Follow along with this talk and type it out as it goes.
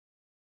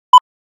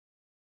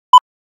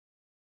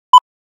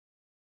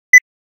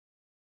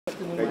Thank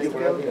you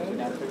for having us.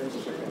 I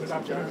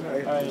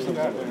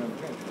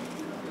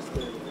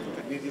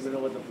didn't even know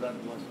what the plan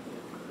was.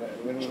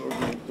 When we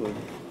ordered it, we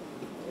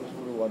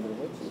were wondering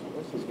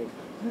what's this game?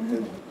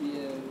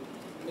 We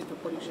make a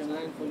production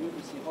line for you to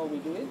see how we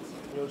do it.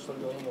 You're also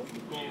learning of the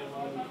code,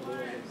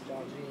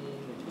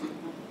 charging,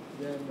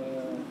 then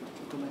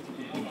automatic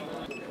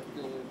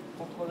the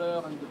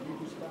controller and the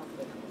Bluetooth stuff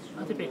that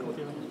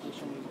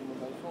communication with the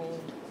mobile phone,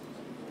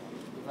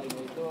 the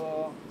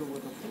vibrator, the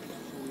waterproof.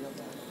 So we have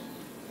that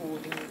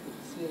holding the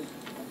seal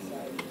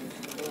outside,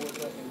 the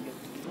water can get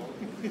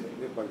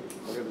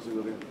Pagkano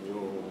siguro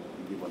yung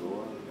hindi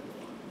maluwa?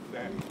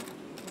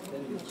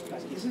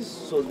 This is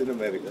sold in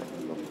America.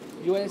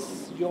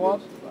 US,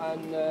 Europe,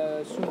 and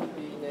soon will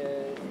be in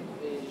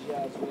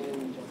Asia as well,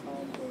 in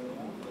Japan,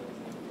 Korea.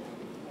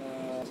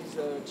 This is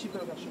a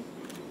cheaper version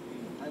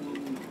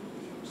and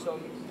some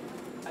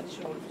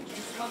additional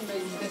features.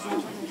 This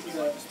one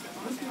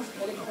is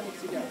electronic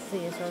cigarettes.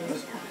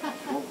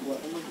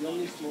 The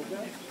only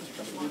smoker.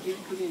 We gave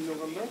it to me in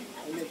November.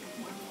 I made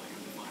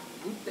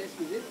good test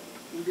with it.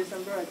 In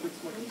December, I quit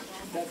smoking.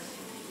 That's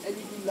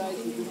LED light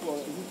we do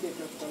for UK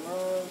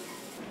customers.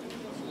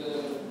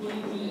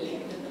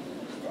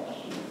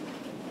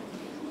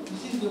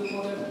 This is the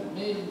product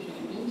made in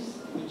Philippines,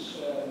 which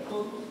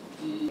coat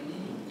the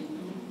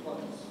into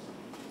products.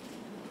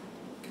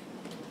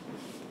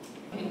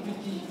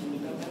 Equity in the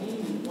company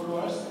with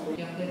followers,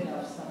 Kaertech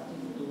are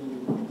starting to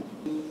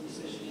do,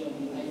 especially on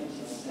the IT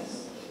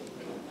success.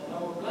 And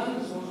our plan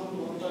is also to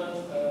open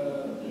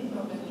new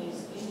companies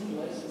in the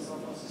US and San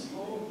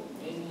Francisco,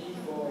 mainly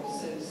for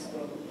sales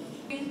products.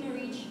 To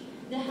reach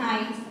the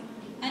height,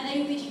 and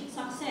I wish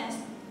success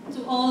to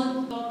all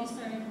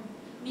Mr.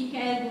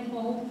 Michael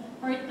Bufo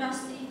for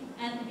trusting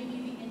and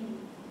believing in me.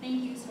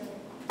 Thank you, sir.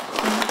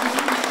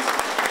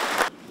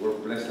 We're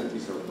pleasantly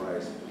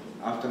surprised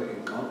after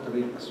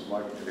encountering a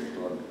smart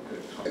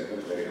electronics,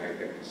 very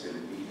high-tech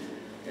facility,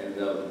 and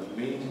the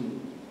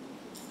main,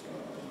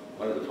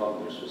 one of the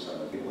founders was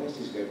why is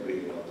this guy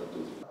bringing out the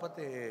tooth? Dapat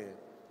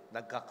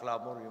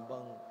nagkaklamor yung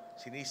bang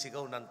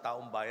sinisigaw ng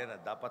taong bayan na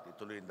dapat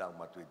ituloy ang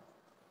Matuwid.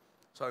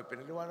 So,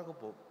 pinaliwanag ko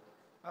po,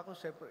 ako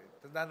siyempre,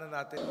 tandaan na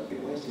natin.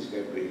 Why is this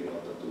guy bringing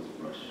out the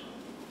toothbrush?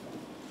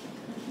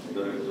 I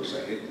don't know if it was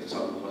a hit that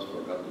some of us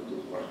forgot to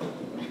toothbrush.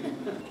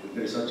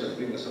 There's such a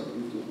thing as a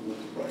Bluetooth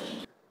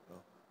toothbrush. No?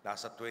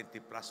 Nasa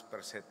 20+%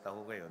 na ho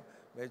ngayon.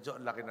 Medyo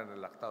ang laki na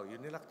nilaktaw.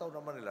 Yung nilaktaw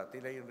naman nila,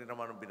 tila yun rin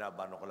naman ang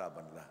binabano ko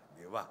laban nila.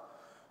 Di ba?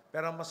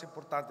 Pero ang mas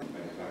importante,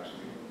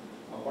 manufacturing,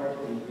 apart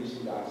from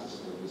increasing the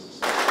access to the business.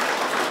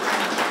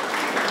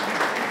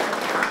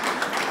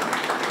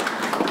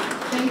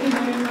 Thank you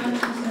very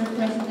much, Mr.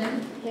 President.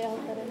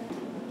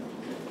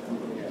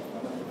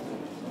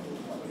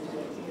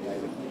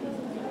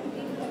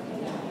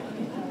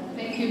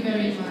 Thank you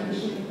very much.